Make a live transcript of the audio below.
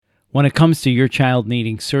When it comes to your child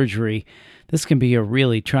needing surgery, this can be a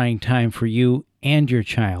really trying time for you and your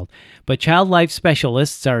child. But child life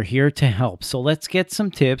specialists are here to help. So let's get some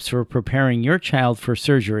tips for preparing your child for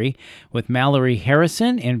surgery with Mallory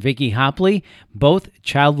Harrison and Vicki Hopley, both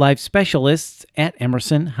child life specialists at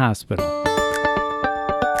Emerson Hospital.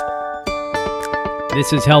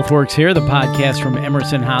 This is HealthWorks Here, the podcast from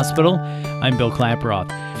Emerson Hospital. I'm Bill Klaproth.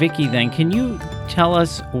 Vicki, then, can you tell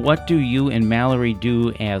us what do you and Mallory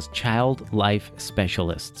do as child life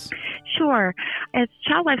specialists? Sure. As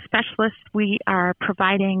child life specialists, we are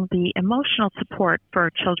providing the emotional support for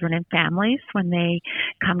children and families when they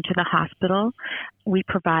come to the hospital. We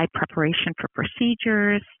provide preparation for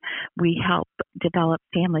procedures. We help develop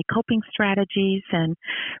family coping strategies and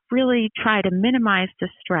really try to minimize the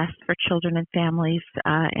stress for children and families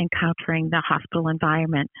encountering the hospital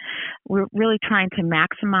environment. We're really trying to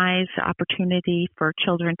maximize the opportunity for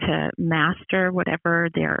children to master whatever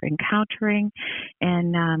they're encountering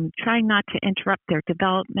and trying not to interrupt their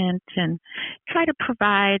development and try to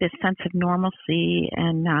provide a sense of normalcy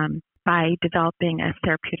and by developing a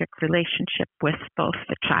therapeutic relationship with both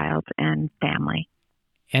the child and family.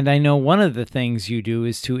 And I know one of the things you do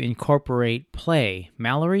is to incorporate play.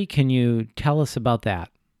 Mallory, can you tell us about that?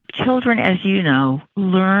 Children, as you know,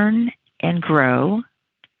 learn and grow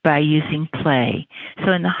by using play.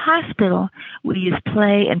 So in the hospital, we use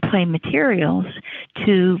play and play materials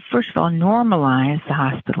to, first of all, normalize the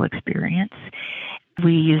hospital experience.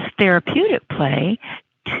 We use therapeutic play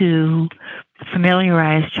to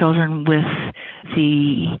familiarize children with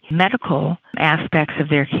the medical aspects of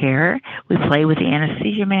their care. We play with the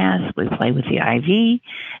anesthesia mask, we play with the IV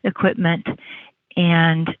equipment,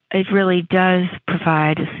 and it really does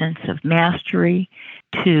provide a sense of mastery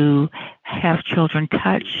to have children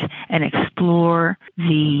touch and explore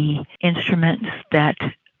the instruments that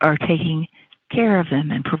are taking care of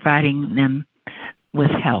them and providing them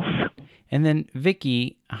with health. And then,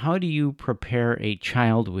 Vicki, how do you prepare a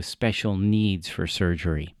child with special needs for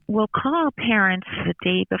surgery? We'll call parents the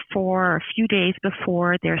day before or a few days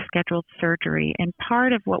before their scheduled surgery. And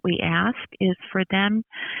part of what we ask is for them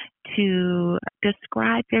to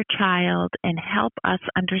describe their child and help us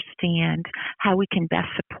understand how we can best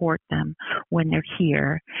support them when they're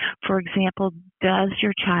here. For example, does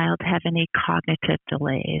your child have any cognitive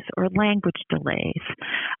delays or language delays?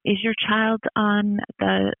 Is your child on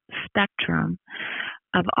the spectrum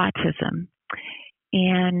of autism?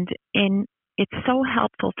 And it's so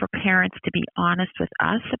helpful for parents to be honest with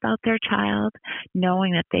us about their child,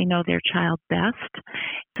 knowing that they know their child best,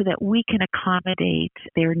 so that we can accommodate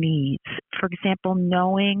their needs. For example,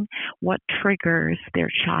 knowing what triggers their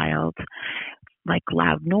child, like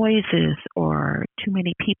loud noises or too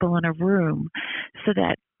many people in a room, so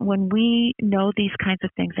that when we know these kinds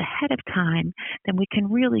of things ahead of time, then we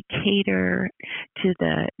can really cater to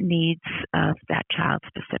the needs of that child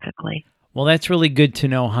specifically. Well, that's really good to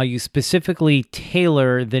know how you specifically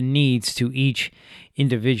tailor the needs to each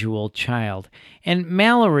individual child. And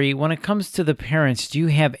Mallory, when it comes to the parents, do you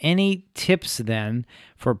have any tips then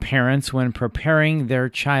for parents when preparing their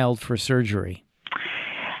child for surgery?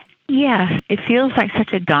 Yes, it feels like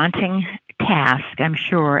such a daunting task, I'm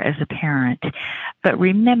sure, as a parent. But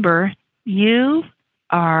remember, you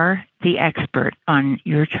are the expert on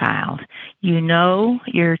your child. You know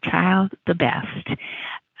your child the best.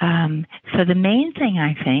 So the main thing,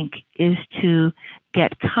 I think, is to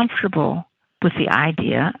get comfortable with the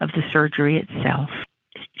idea of the surgery itself.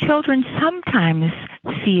 Children sometimes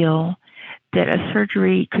feel that a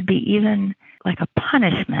surgery could be even like a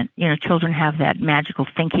punishment. You know, children have that magical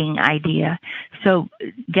thinking idea. So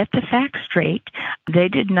get the facts straight. They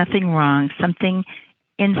did nothing wrong. Something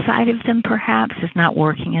inside of them perhaps is not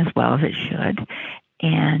working as well as it should.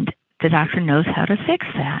 And the doctor knows how to fix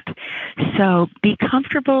that. So be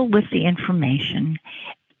comfortable with the information.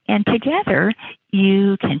 And together,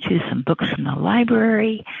 you can choose some books from the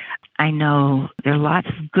library. I know there are lots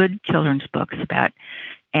of good children's books about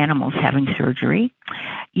animals having surgery.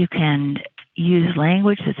 You can use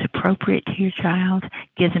language that's appropriate to your child,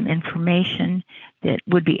 give them information that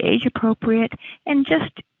would be age appropriate, and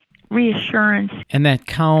just reassurance. And that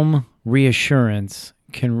calm reassurance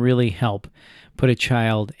can really help put a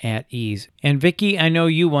child at ease. And Vicki, I know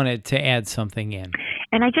you wanted to add something in.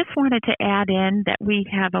 And I just wanted to add in that we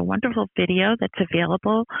have a wonderful video that's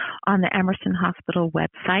available on the Emerson Hospital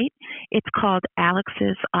website. It's called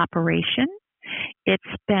Alex's Operation. It's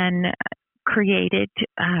been created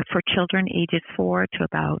for children ages 4 to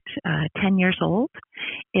about 10 years old.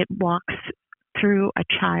 It walks through a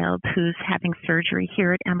child who's having surgery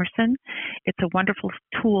here at Emerson. It's a wonderful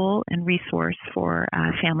tool and resource for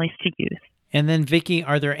families to use. And then, Vicky,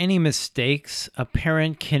 are there any mistakes a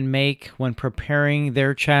parent can make when preparing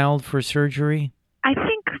their child for surgery? I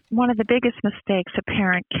think one of the biggest mistakes a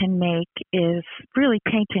parent can make is really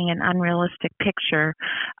painting an unrealistic picture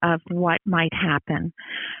of what might happen.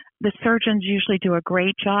 The surgeons usually do a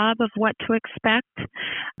great job of what to expect,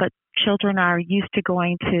 but children are used to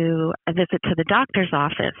going to a visit to the doctor's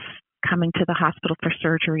office. Coming to the hospital for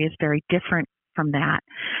surgery is very different from that.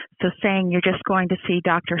 So saying you're just going to see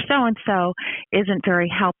Dr. So-and-so isn't very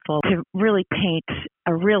helpful. To really paint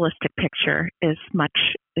a realistic picture is much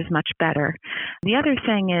better. The other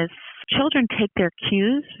thing is children take their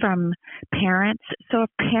cues from parents. So if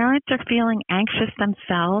parents are feeling anxious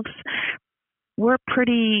themselves, we're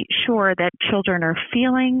pretty sure that children are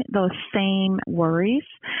feeling those same worries.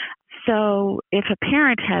 So if a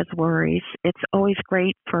parent has worries, it's always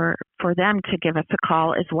great for them to give us a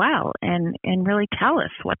call as well and really tell us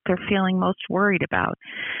what they're feeling most worried about.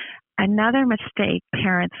 Another mistake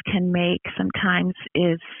parents can make sometimes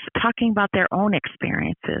is talking about their own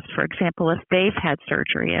experiences. For example, if they've had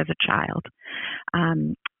surgery as a child.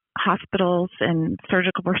 Hospitals and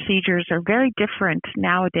surgical procedures are very different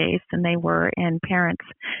nowadays than they were in parents'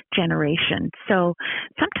 generation. So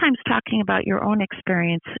sometimes talking about your own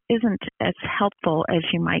experience isn't as helpful as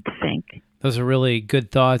you might think. Those are really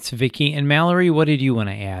good thoughts, Vicky. And Mallory, what did you want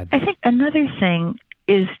to add? I think another thing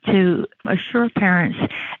is to assure parents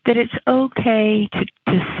that it's okay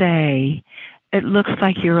to say, it looks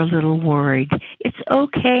like you're a little worried. It's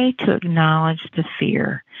okay to acknowledge the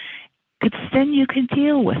fear, because then you can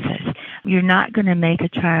deal with it. You're not going to make a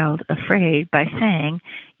child afraid by saying,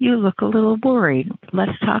 you look a little worried.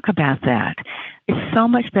 Let's talk about that. It's so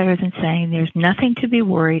much better than saying there's nothing to be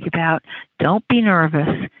worried about. Don't be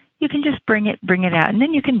nervous. You can just bring it out, and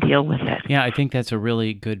then you can deal with it. Yeah, I think that's a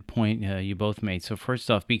really good point you both made. So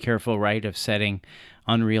first off, be careful, right, of setting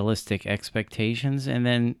unrealistic expectations, and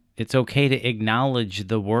then it's okay to acknowledge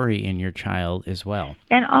the worry in your child as well.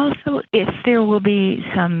 And also, if there will be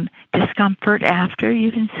some discomfort after,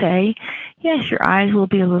 you can say, yes, your eyes will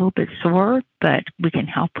be a little bit sore, but we can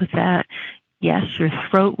help with that. Yes, your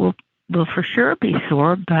throat will for sure be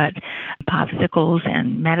sore, but popsicles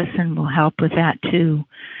and medicine will help with that too,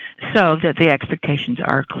 so that the expectations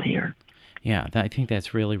are clear. Yeah, I think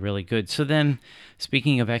that's really, really good. So then,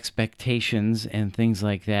 speaking of expectations and things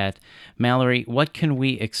like that, Mallory, what can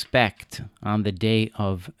we expect on the day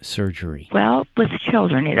of surgery? Well, with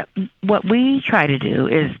children, what we try to do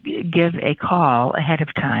is give a call ahead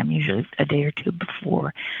of time, usually a day or two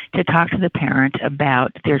before, to talk to the parent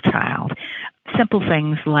about their child. Simple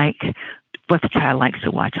things like what the child likes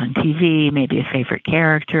to watch on TV, maybe a favorite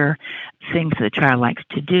character, things the child likes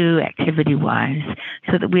to do activity-wise,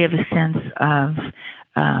 so that we have a sense of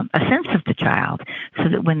the child, so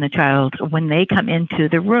that when they come into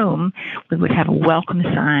the room, we would have a welcome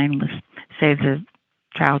sign with, say the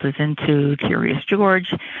child is into Curious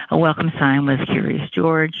George, a welcome sign with Curious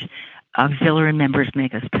George. Auxiliary members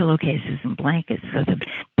make us pillowcases and blankets, so the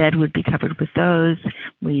bed would be covered with those.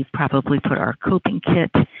 We probably put our coping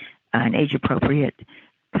kit, an age-appropriate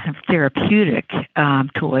kind of therapeutic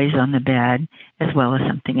toys on the bed, as well as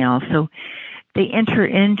something else. So they enter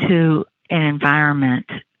into an environment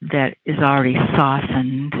that is already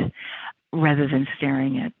softened, rather than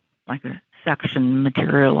staring at like a suction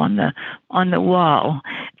material on the wall.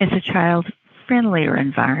 It's a child-friendlier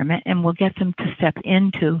environment, and we'll get them to step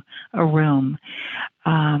into a room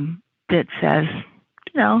that says,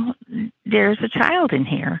 there's a child in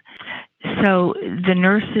here. So the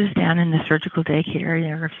nurses down in the surgical daycare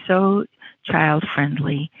area are so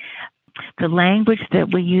child-friendly. The language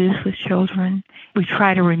that we use with children, we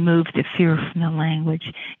try to remove the fear from the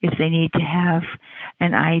language. If they need to have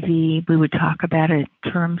an IV, we would talk about it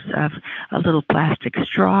in terms of a little plastic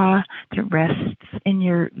straw that rests in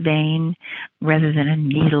your vein rather than a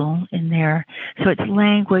needle in there. So it's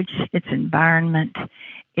language, it's environment,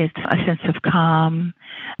 it's a sense of calm.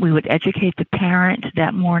 We would educate the parent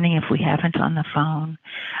that morning, if we haven't on the phone,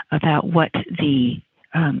 about what the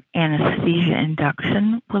anesthesia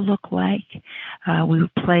induction will look like. We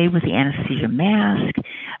would play with the anesthesia mask,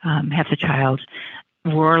 have the child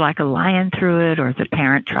roar like a lion through it, or the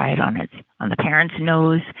parent try it on the parent's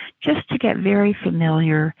nose, just to get very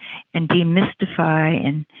familiar and demystify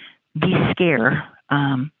and de-scare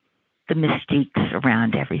the mystiques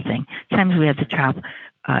around everything. Sometimes we have the child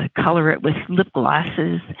color it with lip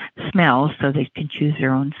glosses, smells, so they can choose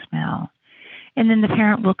their own smell. And then the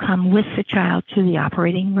parent will come with the child to the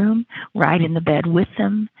operating room, ride in the bed with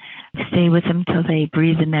them, stay with them till they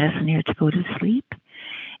breathe the medicine air to go to sleep.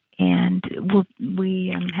 And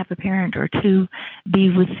we have a parent or two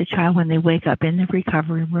be with the child when they wake up in the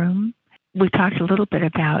recovery room. We talked a little bit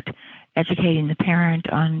about educating the parent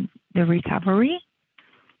on the recovery.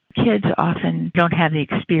 Kids often don't have the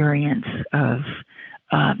experience of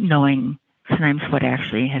knowing sometimes what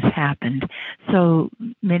actually has happened. So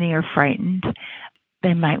many are frightened.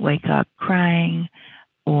 They might wake up crying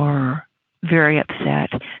or very upset.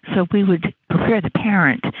 So we would prepare the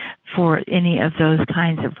parent for any of those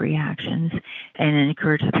kinds of reactions and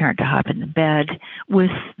encourage the parent to hop in the bed with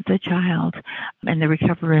the child. And the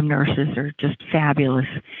recovery room nurses are just fabulous,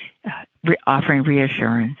 offering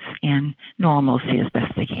reassurance and normalcy as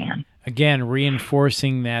best they can. Again,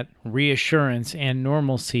 reinforcing that reassurance and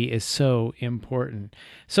normalcy is so important.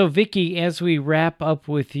 So, Vicki, as we wrap up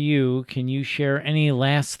with you, can you share any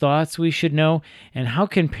last thoughts we should know, and how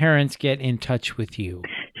can parents get in touch with you?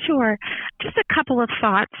 Sure. Just a couple of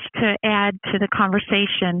thoughts to add to the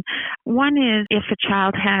conversation. One is if a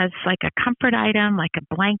child has like a comfort item, like a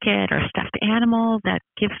blanket or a stuffed animal that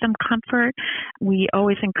gives them comfort, we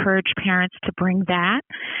always encourage parents to bring that.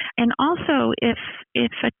 And also if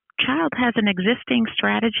a child has an existing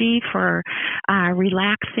strategy for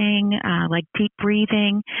relaxing, like deep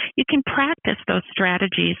breathing, you can practice those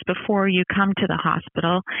strategies before you come to the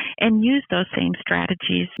hospital and use those same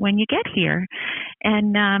strategies when you get here.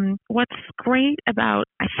 And what's great about,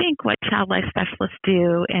 I think, what child life specialists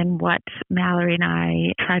do and what Mallory and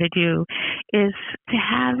I try to do is to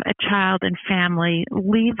have a child and family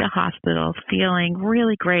leave the hospital feeling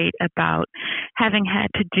really great about having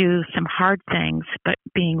had to do some hard things, but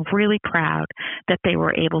being really proud that they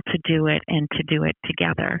were able to do it and to do it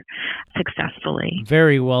together successfully.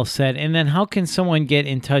 Very well said. And then how can someone get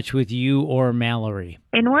in touch with you or Mallory?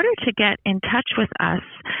 In order to get in touch with us,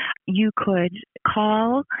 you could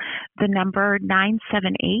call the number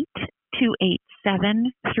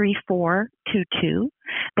 978-287-3422.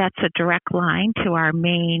 That's a direct line to our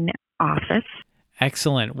main office.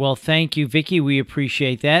 Excellent. Well, thank you, Vicki. We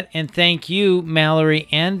appreciate that. And thank you, Mallory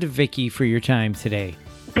and Vicki, for your time today.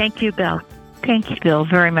 Thank you, Bill. Thank you, Bill,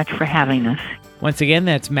 very much for having us. Once again,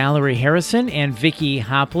 that's Mallory Harrison and Vicki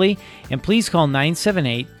Hopley. And please call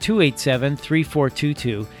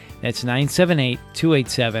 978-287-3422. That's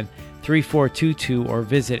 978-287-3422, or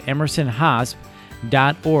visit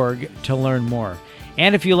emersonhosp.org to learn more.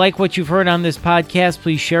 And if you like what you've heard on this podcast,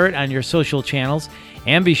 please share it on your social channels.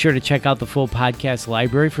 And be sure to check out the full podcast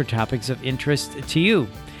library for topics of interest to you.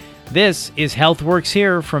 This is HealthWorks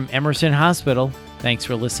here from Emerson Hospital. Thanks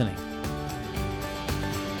for listening.